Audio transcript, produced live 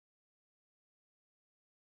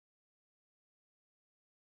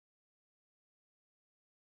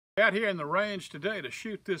Out here in the range today to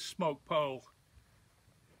shoot this smoke pole.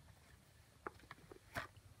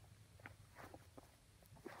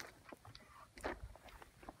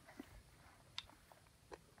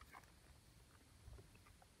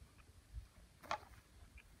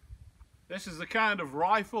 This is the kind of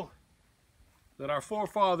rifle that our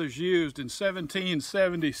forefathers used in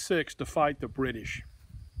 1776 to fight the British.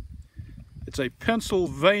 It's a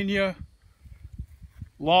Pennsylvania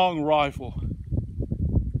long rifle.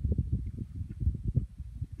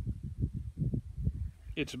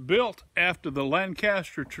 It's built after the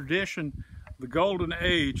Lancaster tradition, the golden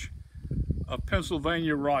age of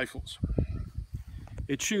Pennsylvania rifles.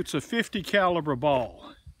 It shoots a 50 caliber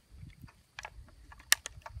ball.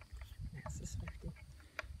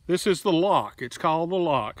 This is the lock. It's called the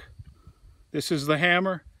lock. This is the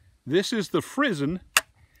hammer. This is the frizzen.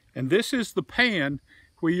 And this is the pan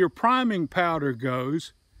where your priming powder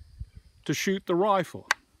goes to shoot the rifle.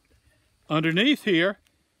 Underneath here,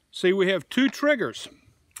 see, we have two triggers.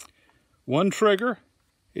 One trigger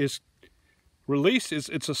is release,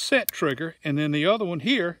 it's a set trigger, and then the other one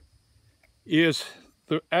here is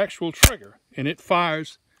the actual trigger, and it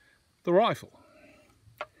fires the rifle.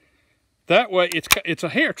 That way, it's a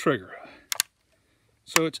hair trigger,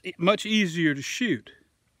 so it's much easier to shoot.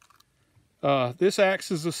 This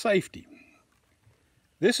acts as a safety.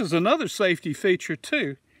 This is another safety feature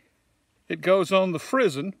too. It goes on the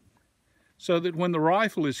frizzen, so that when the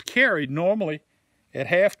rifle is carried normally at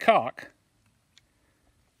half cock,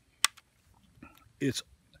 it's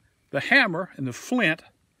the hammer and the flint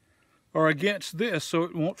are against this, so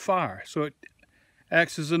it won't fire. So it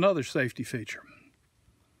acts as another safety feature.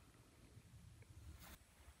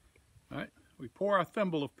 All right, we pour our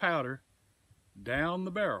thimble of powder down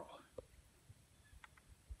the barrel.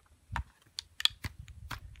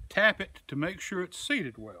 Tap it to make sure it's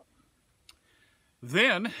seated well.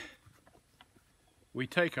 Then we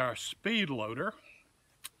take our speed loader.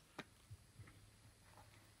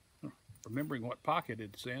 Remembering what pocket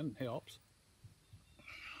it's in helps.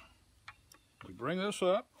 We bring this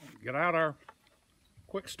up, get out our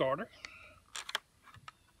quick starter.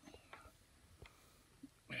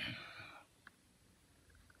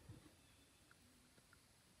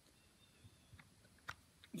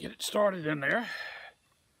 Get it started in there.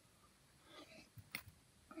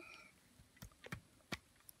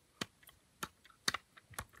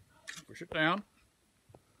 Push it down.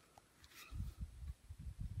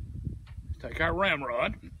 Take our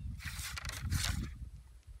ramrod.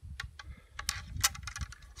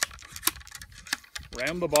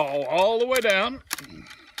 Ram the ball all the way down.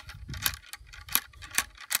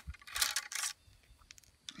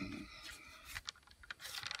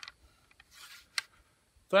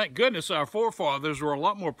 Thank goodness our forefathers were a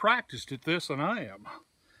lot more practiced at this than I am.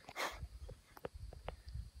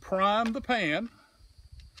 Prime the pan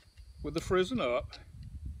with the frizzen up.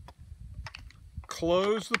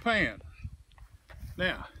 Close the pan.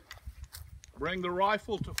 Now, bring the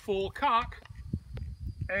rifle to full cock,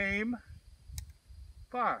 aim,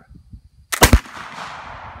 fire.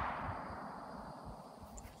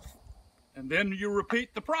 And then you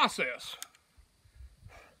repeat the process.